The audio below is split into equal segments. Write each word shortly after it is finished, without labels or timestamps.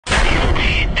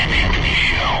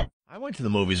I went to the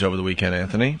movies over the weekend,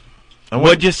 Anthony.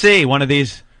 What'd you see? One of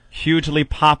these hugely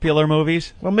popular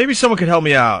movies? Well, maybe someone could help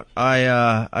me out.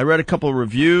 I read a couple of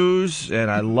reviews, and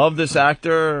I love this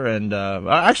actor. And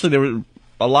actually, there were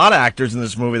a lot of actors in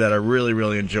this movie that I really,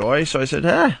 really enjoy. So I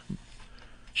said,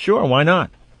 sure, why not?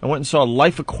 I went and saw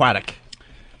Life Aquatic.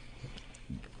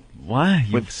 What?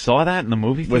 You saw that in the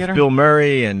movie theater? With Bill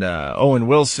Murray and Owen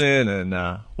Wilson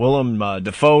and Willem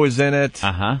Dafoe is in it.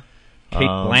 Uh-huh. Kate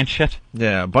Blanchett.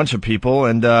 Yeah, a bunch of people.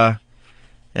 And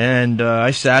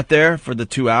I sat there for the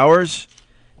 2 hours,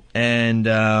 and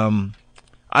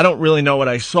I don't really know what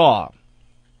I saw.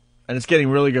 And it's getting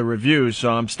really good reviews, so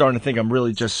I'm starting to think I'm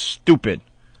really just stupid.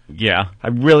 Yeah. I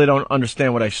really don't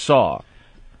understand what I saw.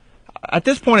 At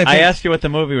this point, I asked you what the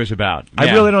movie was about.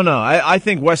 I really don't know. I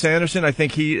think Wes Anderson,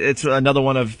 it's another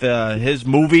one of his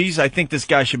movies. I think this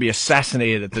guy should be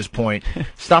assassinated at this point.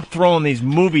 Stop throwing these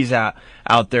movies out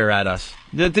there at us.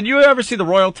 Did you ever see the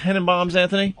Royal Tenenbaums,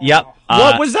 Anthony? Yep.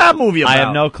 What was that movie about? I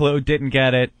have no clue. Didn't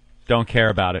get it. Don't care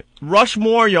about it.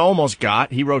 Rushmore, you almost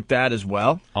got. He wrote that as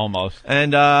well. Almost.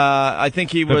 And I think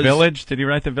he was... The Village? Did he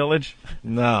write The Village?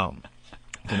 No.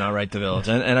 Did not write The Village.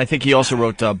 And I think he also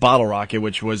wrote Bottle Rocket,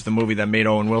 which was the movie that made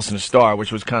Owen Wilson a star,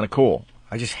 which was kind of cool.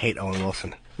 I just hate Owen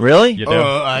Wilson. Really? You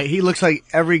do? He looks like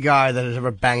every guy that has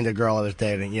ever banged a girl I was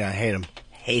dating. Yeah, I hate him.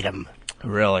 Hate him.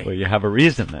 Really? Well, you have a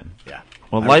reason then. Yeah.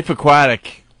 Well, Life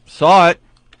Aquatic. Saw it.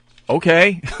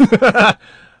 Okay.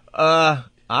 I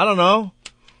don't know.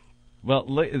 Well,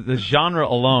 the genre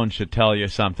alone should tell you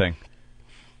something.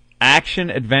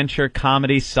 Action, adventure,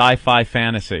 comedy, sci-fi,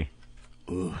 fantasy.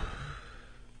 Ooh.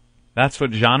 That's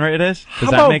what genre it is?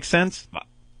 Does that make sense?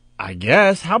 I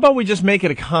guess. How about we just make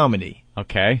it a comedy?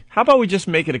 Okay. How about we just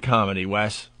make it a comedy,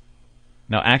 Wes?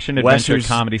 No, action, adventure,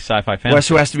 comedy, sci-fi, fantasy. Wes,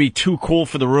 who has to be too cool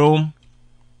for the room.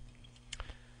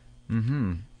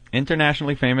 Mm-hmm.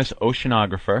 Internationally famous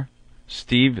oceanographer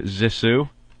Steve Zissou,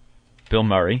 Bill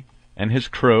Murray, and his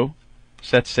crew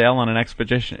set sail on an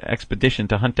expedition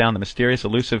to hunt down the mysterious,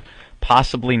 elusive,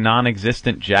 possibly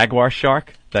non-existent jaguar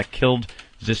shark that killed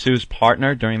Zissou's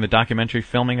partner during the documentary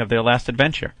filming of their last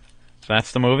adventure. So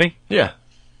that's the movie? Yeah.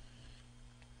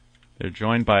 They're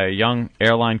joined by a young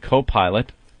airline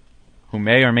co-pilot who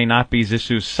may or may not be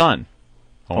Zissou's son,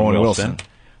 Owen Wilson.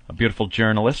 A beautiful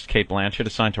journalist, Kate Blanchett,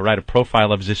 assigned to write a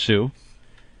profile of Zissou.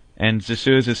 And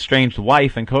Zissou's estranged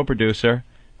wife and co-producer,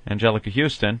 Angelica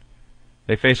Houston.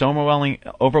 They face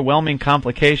overwhelming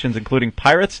complications, including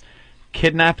pirates,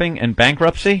 kidnapping, and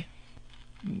bankruptcy.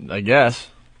 I guess.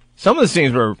 Some of the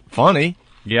scenes were funny.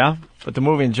 Yeah? But the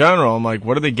movie in general, I'm like,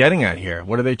 what are they getting at here?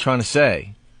 What are they trying to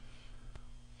say?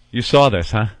 You saw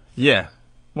this, huh? Yeah.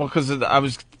 Well, because I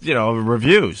was,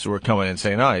 reviews were coming in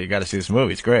saying, oh, you got to see this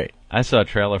movie. It's great. I saw a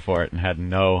trailer for it and had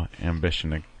no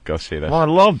ambition to go see this. Well, I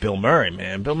love Bill Murray,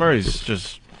 man. Bill Murray's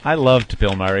just... I loved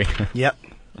Bill Murray. Yep.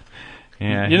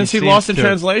 Yeah, you didn't see Lost in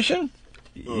Translation?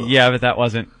 Yeah, but that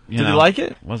wasn't, Did you like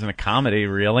it? Wasn't a comedy,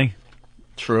 really.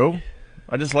 True.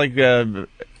 I just like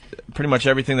pretty much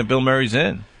everything that Bill Murray's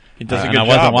in. He does a good job.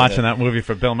 I wasn't watching that movie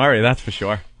for Bill Murray, that's for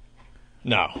sure.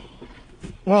 No.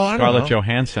 Well, I don't Scarlett know.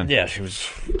 Johansson. Yeah, she was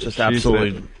just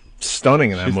absolutely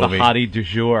stunning in that movie. She's the hottie du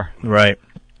jour. Right.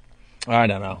 I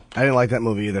don't know. I didn't like that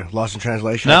movie either, Lost in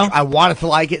Translation. No? I wanted to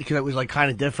like it because it was like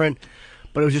kind of different,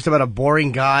 but it was just about a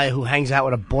boring guy who hangs out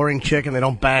with a boring chick and they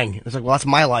don't bang. It's like, well, that's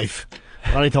my life.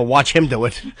 I don't need to watch him do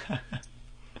it.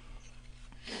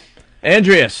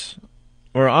 Andreas,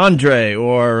 or Andre,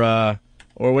 or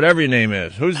whatever your name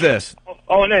is. Who's this?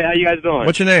 Oh, hey, how you guys doing?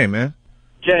 What's your name, man?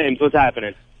 James, what's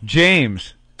happening?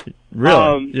 James.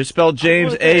 Really? You're spelled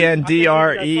James, Andreas.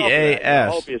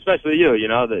 Opie, especially you,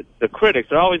 the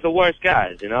critics are always the worst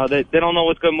guys, they don't know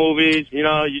what's good movies,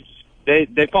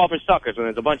 they fall for suckers when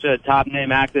there's a bunch of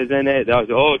top-name actors in it. They always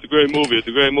say, oh, it's a great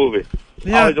movie.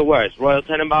 Yeah. Always the worst. Royal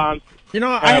Tenenbaums,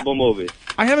 terrible movie.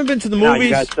 I haven't been to the No, movies.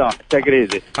 you guys suck. Take it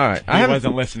easy. All right. I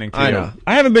wasn't listening to you.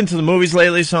 I haven't been to the movies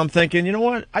lately, so I'm thinking, you know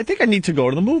what? I think I need to go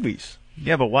to the movies.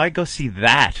 Yeah, but why go see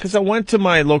that? Because I went to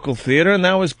my local theater, and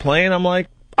that was playing. I'm like,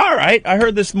 all right, I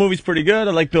heard this movie's pretty good.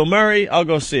 I like Bill Murray. I'll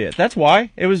go see it. That's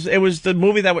why. It was the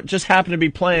movie that just happened to be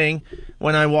playing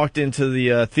when I walked into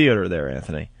the theater there,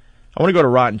 Anthony. I want to go to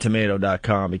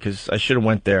RottenTomato.com because I should have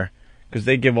went there because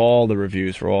they give all the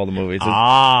reviews for all the movies.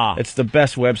 It's the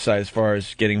best website as far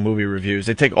as getting movie reviews.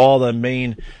 They take all the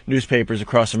main newspapers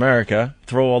across America,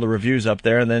 throw all the reviews up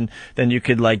there, and then you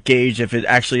could gauge if it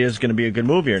actually is going to be a good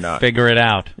movie or not. Figure it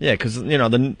out. Yeah, because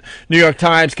the New York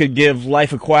Times could give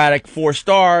Life Aquatic 4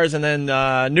 stars, and then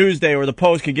Newsday or the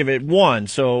Post could give it 1.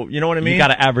 So you know what I mean? You got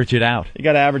to average it out. You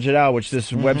got to average it out, which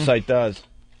this website does.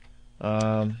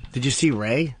 Did you see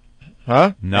Ray?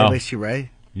 Huh? No. Anybody see Ray?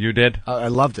 You did? I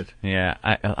loved it. Yeah,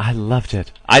 I loved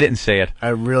it. I didn't say it. I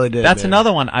really did. That's man.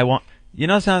 another one I want. You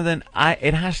know something?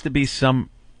 It has to be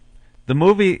the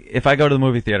movie, if I go to the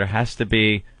movie theater, has to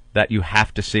be that you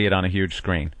have to see it on a huge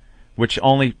screen, which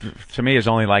only, to me, is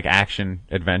only like action,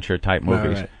 adventure type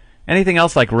movies. Right. Anything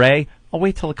else like Ray, I'll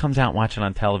wait till it comes out and watch it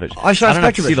on television. I don't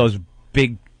have to see those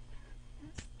big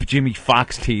Jimmy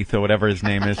Fox teeth or whatever his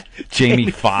name is. Jamie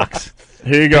Fox.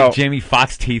 Here you go. Big Jamie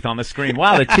Fox teeth on the screen.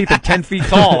 Wow, the teeth are 10 feet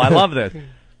tall. I love this.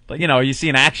 But, you see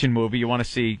an action movie, you want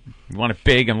it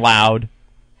big and loud.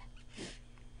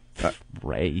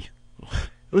 Ray.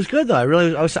 It was good though.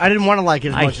 I didn't want to like it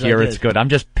as much as I hear did. it's good. I'm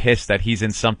just pissed that he's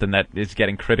in something that is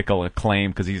getting critical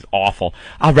acclaim because he's awful.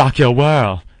 I'll rock your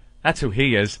world. That's who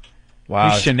he is.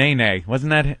 Wow. He's Shanae. Wasn't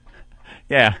that?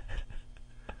 Yeah.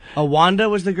 Wanda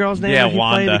was the girl's name. Yeah, that he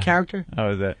Wanda. played the character. That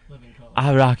was it.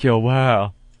 I'll rock your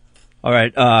world. All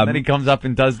right. Then he comes up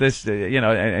and does this,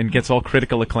 and gets all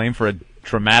critical acclaim for a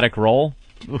dramatic role.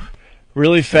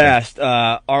 Really fast.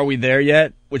 Are We There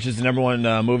Yet? Which is the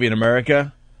 #1 movie in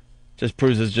America. Just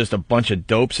proves there's just a bunch of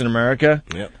dopes in America.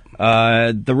 Yep.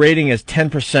 The rating is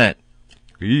 10%.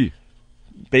 Eee.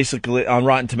 Basically on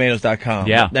RottenTomatoes.com.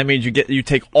 Yeah. That means you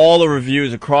take all the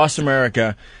reviews across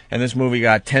America, and this movie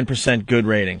got 10% good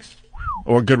ratings,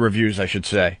 or good reviews, I should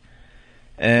say.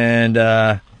 And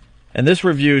this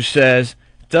review says,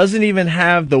 doesn't even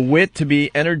have the wit to be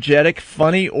energetic,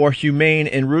 funny, or humane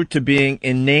en route to being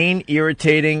inane,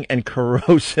 irritating, and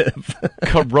corrosive.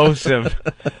 Corrosive.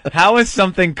 How is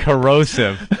something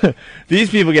corrosive?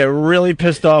 These people get really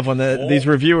pissed off when these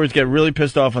reviewers get really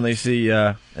pissed off when they see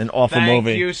an awful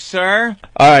movie. Thank you, sir.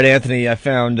 All right, Anthony, I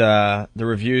found the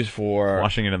reviews for...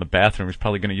 Washing it in the bathroom. He's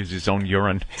probably going to use his own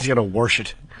urine. He's gonna wash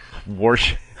it.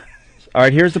 Wash. All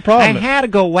right, here's the problem. I had to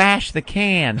go wash the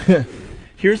can.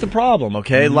 Here's the problem,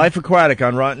 okay? Life Aquatic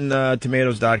on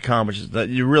RottenTomatoes.com, which is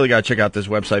you really got to check out this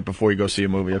website before you go see a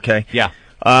movie, okay? Yeah.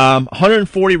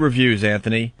 140 reviews,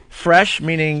 Anthony. Fresh,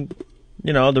 meaning,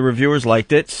 the reviewers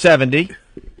liked it, 70.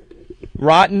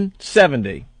 Rotten,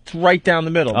 70. It's right down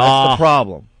the middle. That's the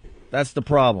problem. That's the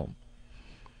problem.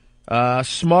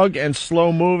 Smug and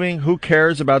slow-moving. Who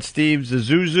cares about Steve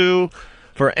Zissou?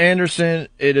 For Anderson,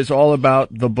 it is all about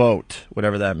the boat,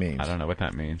 whatever that means. I don't know what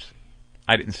that means.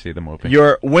 I didn't see the movie.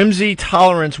 Your whimsy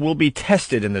tolerance will be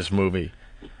tested in this movie.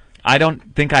 I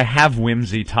don't think I have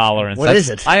whimsy tolerance. What is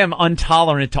it? I am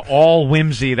intolerant to all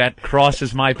whimsy that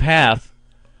crosses my path.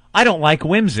 I don't like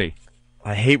whimsy.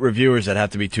 I hate reviewers that have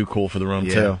to be too cool for the room,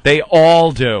 too. They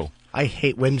all do. I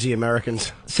hate whimsy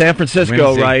Americans. San Francisco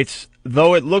Whimsy. writes,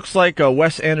 though it looks like a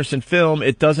Wes Anderson film,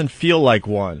 it doesn't feel like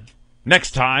one.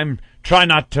 Next time, try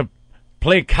not to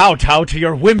play kowtow to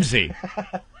your whimsy.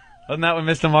 Wasn't that what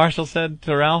Mr. Marshall said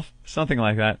to Ralph? Something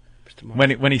like that.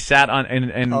 When he sat in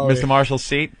Mr. Marshall's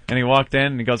seat and he walked in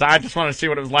and he goes, I just want to see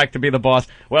what it was like to be the boss.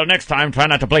 Well, next time, try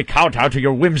not to play kowtow to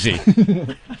your whimsy.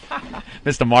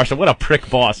 Mr. Marshall, what a prick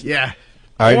boss. Yeah.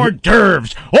 Hors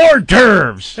d'oeuvres! Hors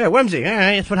d'oeuvres! Yeah, whimsy.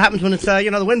 Yeah, it's what happens when it's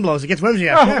the wind blows. It gets whimsy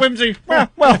out. Oh, whimsy.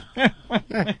 Well.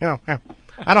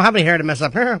 I don't have any hair to mess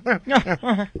up.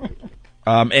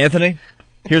 Anthony,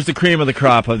 here's the cream of the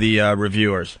crop of the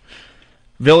reviewers.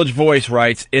 Village Voice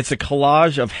writes, it's a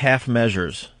collage of half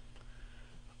measures.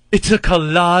 It's a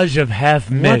collage of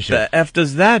half measures. What the F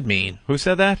does that mean? Who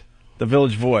said that? The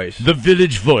Village Voice. The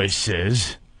Village Voice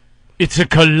says, it's a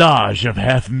collage of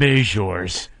half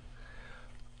measures.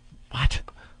 What?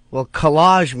 Well,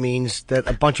 collage means that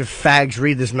a bunch of fags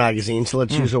read this magazine, so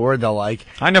let's use a word they'll like.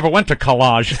 I never went to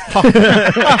collage.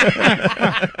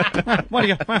 What are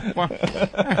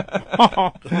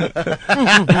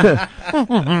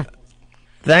you...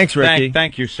 Thanks, Ricky.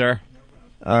 Thank you, sir.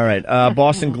 All right.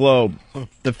 Boston Globe.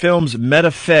 The film's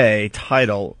meta-fe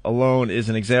title alone is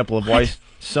an example of why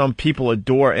some people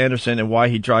adore Anderson and why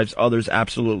he drives others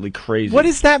absolutely crazy. What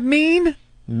does that mean?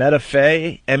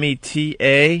 Meta-fe,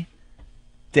 M-E-T-A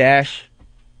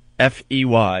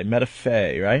 -F-E-Y.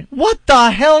 Meta-fe, right? What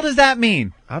the hell does that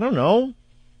mean? I don't know.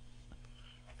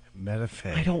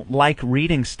 Meta-fe. I don't like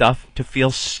reading stuff to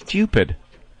feel stupid.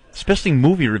 Especially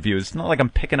movie reviews. It's not like I'm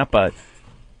picking up a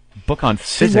book on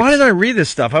physics. See, why did I read this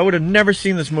stuff? I would have never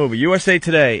seen this movie. USA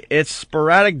Today. Its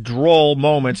sporadic droll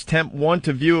moments tempt one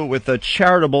to view it with a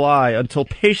charitable eye until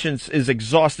patience is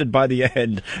exhausted by the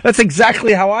end. That's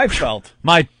exactly how I felt.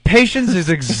 My patience is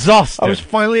exhausted. I was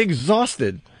finally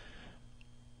exhausted.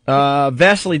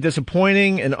 Vastly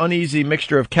disappointing, an uneasy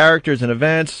mixture of characters and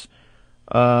events.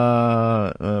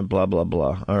 Blah, blah,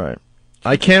 blah. All right.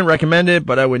 I can't recommend it,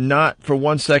 but I would not for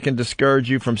 1 second discourage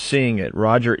you from seeing it.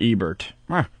 Roger Ebert.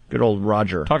 Good old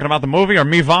Roger. Talking about the movie or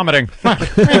me vomiting?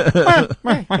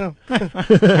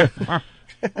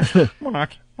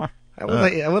 Munaki.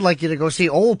 I would like you to go see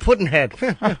Old Puddinhead.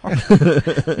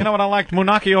 You know what I liked?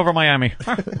 Munaki over Miami.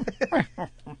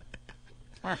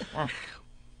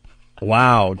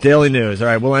 Wow. Daily News. All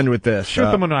right, we'll end with this.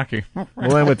 Shoot the Munaki.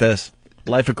 We'll end with this.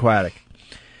 Life Aquatic.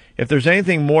 If there's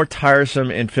anything more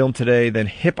tiresome in film today than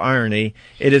hip irony,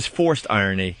 it is forced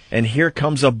irony. And here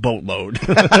comes a boatload.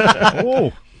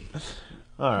 Oh.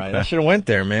 All right, I should have went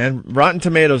there, man.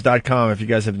 RottenTomatoes.com. If you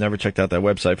guys have never checked out that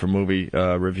website for movie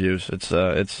reviews,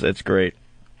 it's great.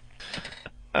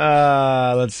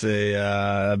 Let's see.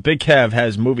 Big Kev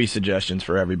has movie suggestions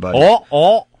for everybody.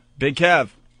 Oh. Big Kev,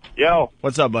 Yo,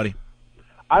 what's up, buddy?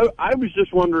 I was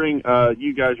just wondering,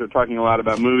 you guys are talking a lot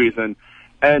about movies, and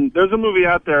there's a movie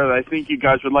out there that I think you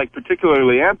guys would like,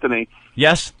 particularly Anthony.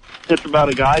 Yes. It's about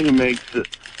a guy who makes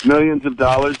millions of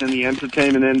dollars in the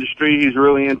entertainment industry. He's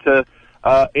really into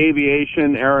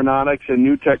aviation, aeronautics, and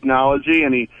new technology,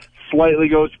 and he slightly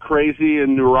goes crazy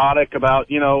and neurotic about,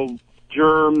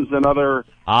 germs and other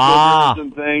sugars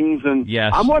and things. And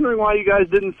yes. I'm wondering why you guys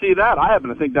didn't see that. I happen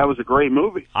to think that was a great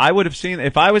movie. I would have seen,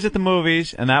 if I was at the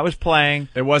movies and that was playing.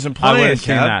 It wasn't I playing, would have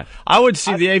seen Kev. that. I would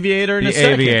see The Aviator in a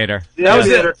second. The Aviator. That was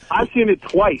it. I've seen it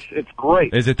twice. It's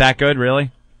great. Is it that good, really?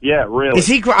 Yeah, really. Is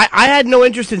he? I had no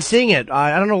interest in seeing it.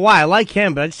 I don't know why. I like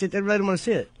him, but I just really didn't want to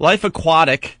see it. Life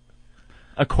Aquatic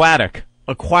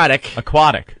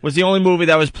was the only movie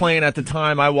that was playing at the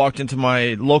time I walked into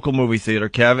my local movie theater,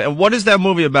 Kev. And what is that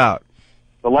movie about?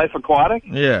 The Life Aquatic?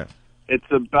 Yeah. It's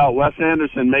about Wes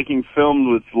Anderson making films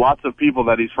with lots of people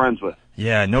that he's friends with.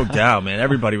 Yeah, no doubt, man.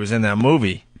 Everybody was in that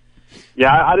movie.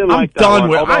 Yeah, I didn't like that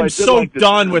one. I'm so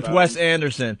done with Wes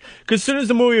Anderson. Because as soon as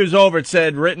the movie was over, it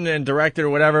said written and directed or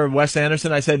whatever, Wes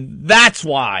Anderson. I said, that's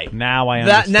why. Now I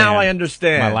understand. Now I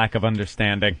understand. My lack of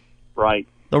understanding. Right.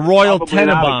 The Royal Probably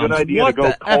not a good Tenenbaums. idea What to go the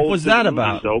F cold was to that the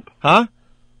about? movies, Ope. Huh?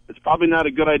 It's probably not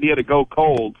a good idea to go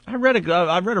cold. I read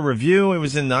a review. It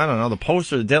was in, I don't know, the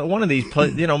poster, one of these,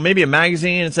 maybe a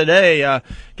magazine. It said, hey,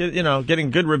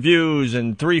 getting good reviews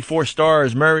and 3-4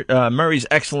 stars. Murray's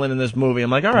excellent in this movie. I'm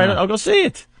like, all right, I'll go see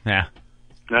it. Yeah.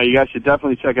 Now, you guys should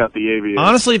definitely check out The Aviator.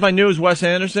 Honestly, if I knew it was Wes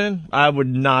Anderson, I would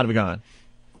not have gone.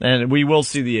 And we will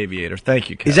see The Aviator. Thank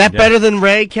you, Kev. Is that better than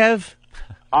Ray, Kev?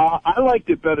 I liked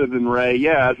it better than Ray.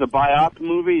 Yeah, as a biop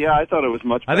movie, yeah, I thought it was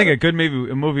much better. I think a good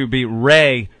movie would be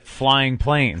Ray flying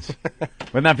planes.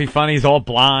 Wouldn't that be funny? He's all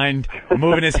blind,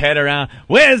 moving his head around.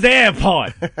 Where's the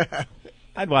airport?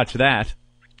 I'd watch that.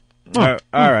 All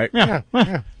right. Yeah.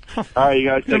 All right, you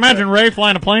guys. Imagine Ray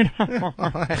flying a plane.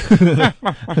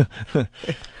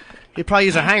 He'd probably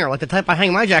use a hanger, like the type I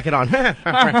hang my jacket on.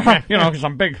 Because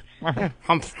I'm big.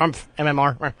 Humph,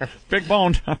 MMR. Big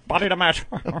boned. Body to match.